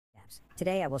subs.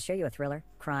 Today I will show you a thriller,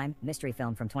 crime, mystery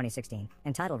film from 2016,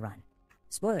 entitled Run.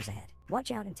 Spoilers ahead.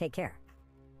 Watch out and take care.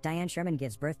 Diane Sherman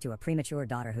gives birth to a premature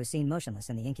daughter who's seen motionless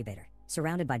in the incubator,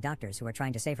 surrounded by doctors who are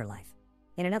trying to save her life.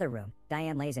 In another room,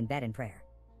 Diane lays in bed in prayer.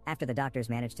 After the doctors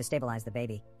manage to stabilize the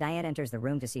baby, Diane enters the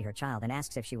room to see her child and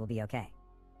asks if she will be okay.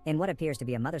 In what appears to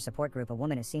be a mother support group, a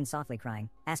woman is seen softly crying,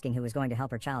 asking who is going to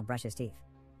help her child brush his teeth.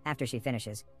 After she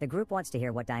finishes, the group wants to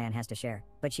hear what Diane has to share,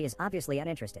 but she is obviously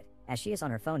uninterested, as she is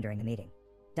on her phone during the meeting.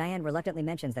 Diane reluctantly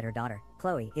mentions that her daughter,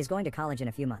 Chloe, is going to college in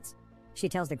a few months. She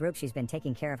tells the group she's been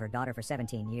taking care of her daughter for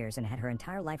 17 years and had her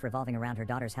entire life revolving around her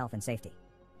daughter's health and safety.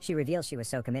 She reveals she was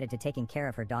so committed to taking care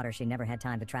of her daughter she never had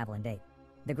time to travel and date.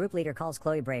 The group leader calls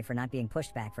Chloe brave for not being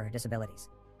pushed back for her disabilities.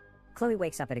 Chloe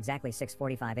wakes up at exactly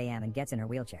 6:45 a.m. and gets in her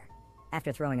wheelchair.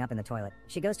 After throwing up in the toilet,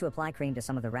 she goes to apply cream to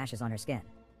some of the rashes on her skin.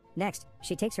 Next,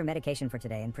 she takes her medication for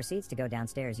today and proceeds to go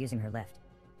downstairs using her lift.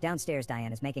 Downstairs,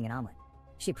 Diane is making an omelet.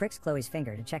 She pricks Chloe's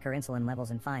finger to check her insulin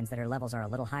levels and finds that her levels are a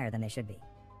little higher than they should be.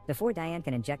 Before Diane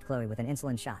can inject Chloe with an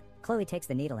insulin shot, Chloe takes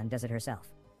the needle and does it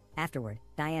herself. Afterward,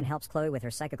 Diane helps Chloe with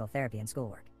her psychical therapy and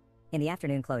schoolwork. In the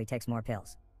afternoon, Chloe takes more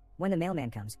pills. When the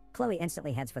mailman comes, Chloe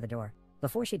instantly heads for the door.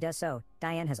 Before she does so,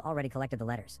 Diane has already collected the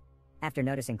letters. After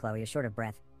noticing Chloe is short of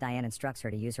breath, Diane instructs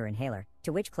her to use her inhaler,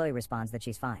 to which Chloe responds that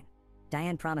she's fine.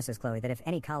 Diane promises Chloe that if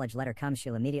any college letter comes,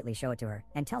 she'll immediately show it to her,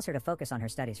 and tells her to focus on her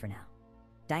studies for now.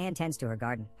 Diane tends to her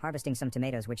garden, harvesting some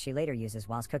tomatoes which she later uses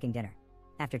whilst cooking dinner.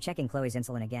 After checking Chloe's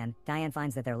insulin again, Diane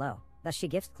finds that they're low, thus she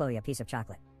gifts Chloe a piece of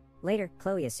chocolate. Later,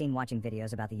 Chloe is seen watching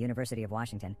videos about the University of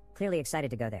Washington, clearly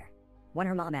excited to go there. When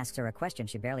her mom asks her a question,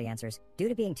 she barely answers, due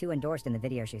to being too endorsed in the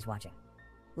video she's watching.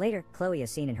 Later, Chloe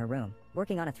is seen in her room,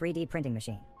 working on a 3D printing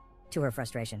machine. To her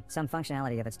frustration, some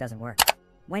functionality of it doesn't work.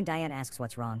 When Diane asks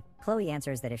what's wrong, Chloe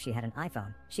answers that if she had an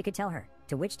iPhone, she could tell her,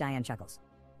 to which Diane chuckles.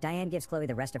 Diane gives Chloe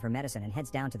the rest of her medicine and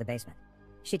heads down to the basement.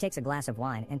 She takes a glass of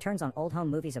wine and turns on old home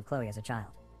movies of Chloe as a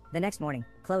child. The next morning,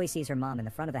 Chloe sees her mom in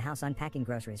the front of the house unpacking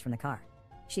groceries from the car.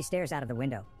 She stares out of the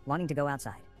window, longing to go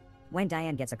outside. When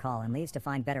Diane gets a call and leaves to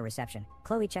find better reception,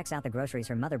 Chloe checks out the groceries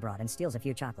her mother brought and steals a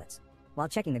few chocolates. While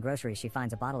checking the groceries, she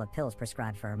finds a bottle of pills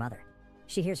prescribed for her mother.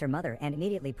 She hears her mother and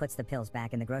immediately puts the pills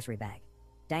back in the grocery bag.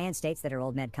 Diane states that her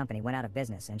old med company went out of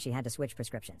business and she had to switch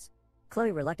prescriptions.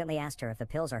 Chloe reluctantly asked her if the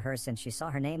pills are hers since she saw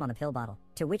her name on the pill bottle,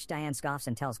 to which Diane scoffs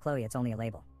and tells Chloe it's only a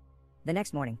label. The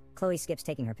next morning, Chloe skips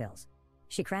taking her pills.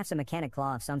 She crafts a mechanic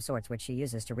claw of some sorts which she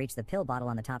uses to reach the pill bottle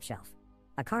on the top shelf.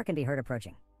 A car can be heard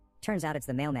approaching. Turns out it's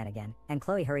the mailman again, and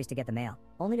Chloe hurries to get the mail,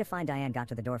 only to find Diane got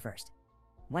to the door first.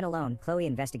 When alone, Chloe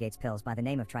investigates pills by the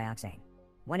name of trioxane.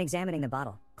 When examining the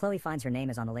bottle, Chloe finds her name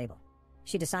is on the label.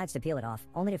 She decides to peel it off,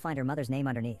 only to find her mother's name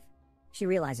underneath. She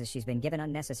realizes she's been given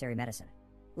unnecessary medicine.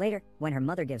 Later, when her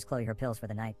mother gives Chloe her pills for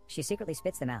the night, she secretly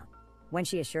spits them out. When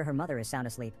she is sure her mother is sound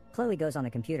asleep, Chloe goes on the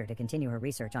computer to continue her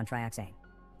research on trioxane.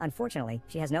 Unfortunately,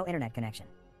 she has no internet connection.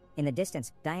 In the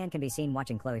distance, Diane can be seen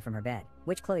watching Chloe from her bed,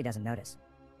 which Chloe doesn't notice.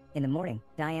 In the morning,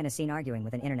 Diane is seen arguing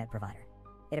with an internet provider.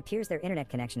 It appears their internet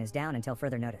connection is down until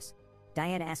further notice.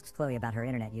 Diane asks Chloe about her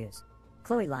internet use.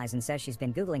 Chloe lies and says she's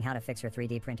been Googling how to fix her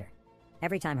 3D printer.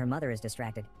 Every time her mother is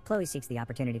distracted, Chloe seeks the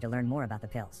opportunity to learn more about the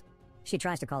pills. She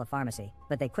tries to call a pharmacy,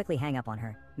 but they quickly hang up on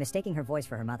her, mistaking her voice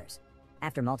for her mother's.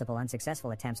 After multiple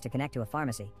unsuccessful attempts to connect to a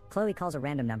pharmacy, Chloe calls a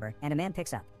random number and a man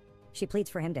picks up. She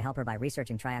pleads for him to help her by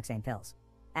researching trioxane pills.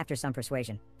 After some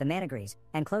persuasion, the man agrees,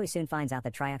 and Chloe soon finds out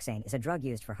that trioxane is a drug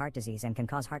used for heart disease and can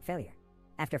cause heart failure.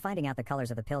 After finding out the colors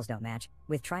of the pills don't match,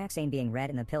 with trioxane being red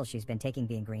and the pills she's been taking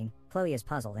being green, Chloe is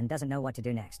puzzled and doesn't know what to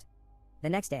do next. The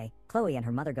next day, Chloe and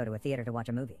her mother go to a theater to watch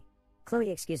a movie.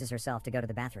 Chloe excuses herself to go to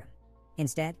the bathroom.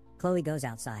 Instead, Chloe goes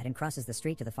outside and crosses the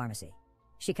street to the pharmacy.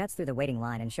 She cuts through the waiting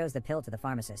line and shows the pill to the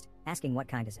pharmacist, asking what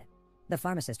kind is it. The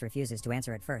pharmacist refuses to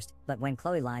answer at first, but when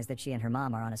Chloe lies that she and her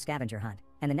mom are on a scavenger hunt,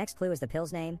 and the next clue is the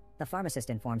pill's name, the pharmacist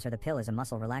informs her the pill is a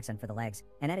muscle relaxant for the legs,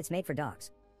 and that it's made for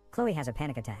dogs. Chloe has a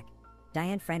panic attack.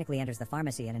 Diane frantically enters the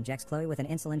pharmacy and injects Chloe with an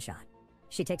insulin shot.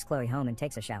 She takes Chloe home and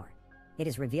takes a shower. It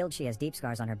is revealed she has deep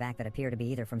scars on her back that appear to be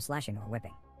either from slashing or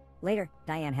whipping. Later,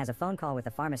 Diane has a phone call with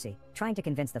the pharmacy, trying to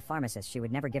convince the pharmacist she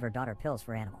would never give her daughter pills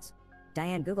for animals.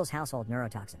 Diane Googles household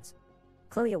neurotoxins.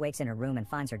 Chloe awakes in her room and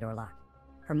finds her door locked.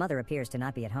 Her mother appears to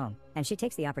not be at home, and she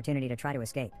takes the opportunity to try to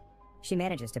escape. She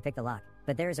manages to pick the lock,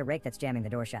 but there is a rake that's jamming the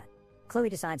door shut. Chloe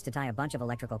decides to tie a bunch of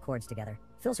electrical cords together,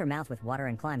 fills her mouth with water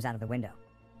and climbs out of the window.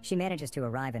 She manages to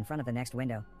arrive in front of the next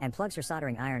window, and plugs her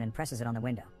soldering iron and presses it on the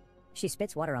window. She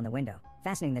spits water on the window,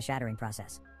 fastening the shattering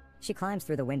process. She climbs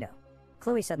through the window.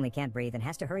 Chloe suddenly can't breathe and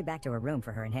has to hurry back to her room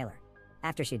for her inhaler.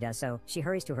 After she does so, she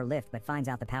hurries to her lift but finds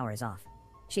out the power is off.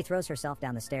 She throws herself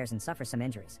down the stairs and suffers some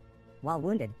injuries. While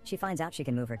wounded, she finds out she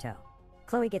can move her toe.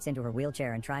 Chloe gets into her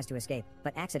wheelchair and tries to escape,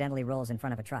 but accidentally rolls in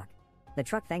front of a truck. The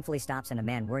truck thankfully stops and a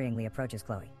man worryingly approaches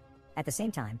Chloe. At the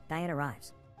same time, Diane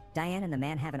arrives. Diane and the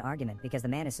man have an argument because the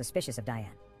man is suspicious of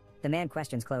Diane. The man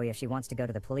questions Chloe if she wants to go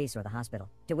to the police or the hospital,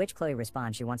 to which Chloe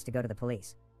responds she wants to go to the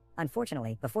police.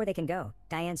 Unfortunately, before they can go,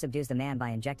 Diane subdues the man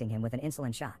by injecting him with an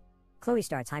insulin shot. Chloe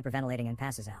starts hyperventilating and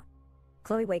passes out.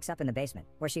 Chloe wakes up in the basement,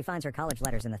 where she finds her college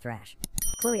letters in the trash.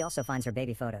 Chloe also finds her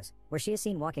baby photos, where she is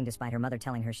seen walking despite her mother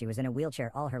telling her she was in a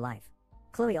wheelchair all her life.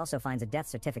 Chloe also finds a death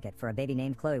certificate for a baby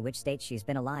named Chloe which states she's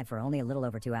been alive for only a little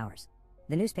over 2 hours.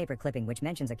 The newspaper clipping which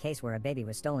mentions a case where a baby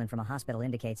was stolen from a hospital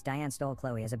indicates Diane stole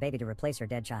Chloe as a baby to replace her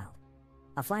dead child.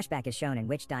 A flashback is shown in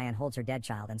which Diane holds her dead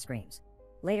child and screams.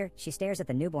 Later, she stares at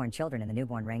the newborn children in the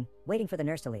newborn ring, waiting for the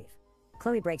nurse to leave.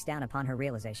 Chloe breaks down upon her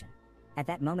realization. At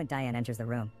that moment Diane enters the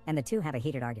room, and the two have a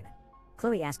heated argument.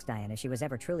 Chloe asks Diane if she was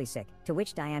ever truly sick, to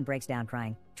which Diane breaks down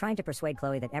crying, trying to persuade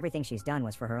Chloe that everything she's done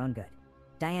was for her own good.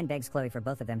 Diane begs Chloe for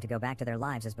both of them to go back to their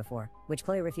lives as before, which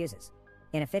Chloe refuses.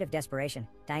 In a fit of desperation,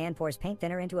 Diane pours paint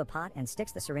thinner into a pot and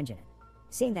sticks the syringe in it.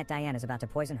 Seeing that Diane is about to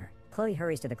poison her, Chloe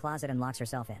hurries to the closet and locks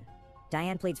herself in.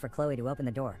 Diane pleads for Chloe to open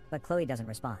the door, but Chloe doesn't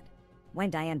respond.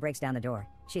 When Diane breaks down the door,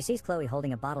 she sees Chloe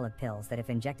holding a bottle of pills that if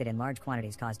injected in large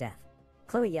quantities cause death.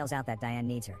 Chloe yells out that Diane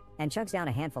needs her, and chugs down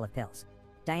a handful of pills.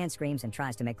 Diane screams and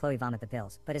tries to make Chloe vomit the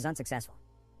pills, but is unsuccessful.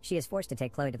 She is forced to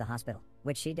take Chloe to the hospital,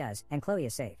 which she does, and Chloe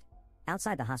is saved.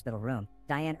 Outside the hospital room,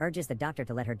 Diane urges the doctor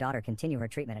to let her daughter continue her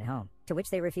treatment at home, to which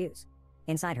they refuse.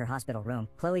 Inside her hospital room,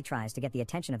 Chloe tries to get the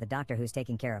attention of the doctor who's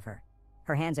taking care of her.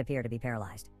 Her hands appear to be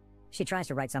paralyzed. She tries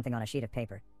to write something on a sheet of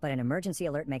paper, but an emergency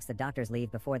alert makes the doctors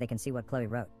leave before they can see what Chloe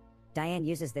wrote. Diane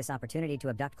uses this opportunity to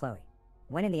abduct Chloe.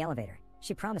 When in the elevator,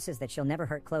 she promises that she'll never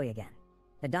hurt Chloe again.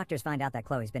 The doctors find out that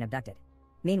Chloe's been abducted.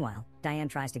 Meanwhile, Diane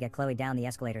tries to get Chloe down the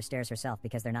escalator stairs herself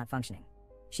because they're not functioning.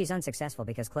 She's unsuccessful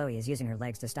because Chloe is using her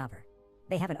legs to stop her.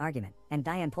 They have an argument, and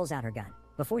Diane pulls out her gun.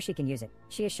 Before she can use it,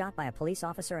 she is shot by a police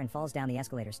officer and falls down the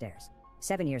escalator stairs.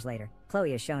 7 years later,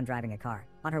 Chloe is shown driving a car,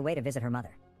 on her way to visit her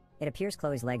mother. It appears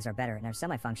Chloe's legs are better and are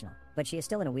semi-functional, but she is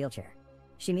still in a wheelchair.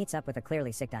 She meets up with a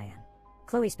clearly sick Diane.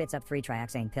 Chloe spits up 3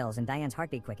 trioxane pills and Diane's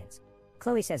heartbeat quickens.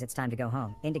 Chloe says it's time to go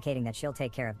home, indicating that she'll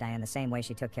take care of Diane the same way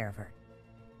she took care of her.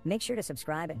 Make sure to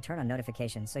subscribe and turn on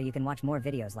notifications so you can watch more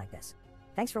videos like this.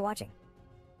 Thanks for watching.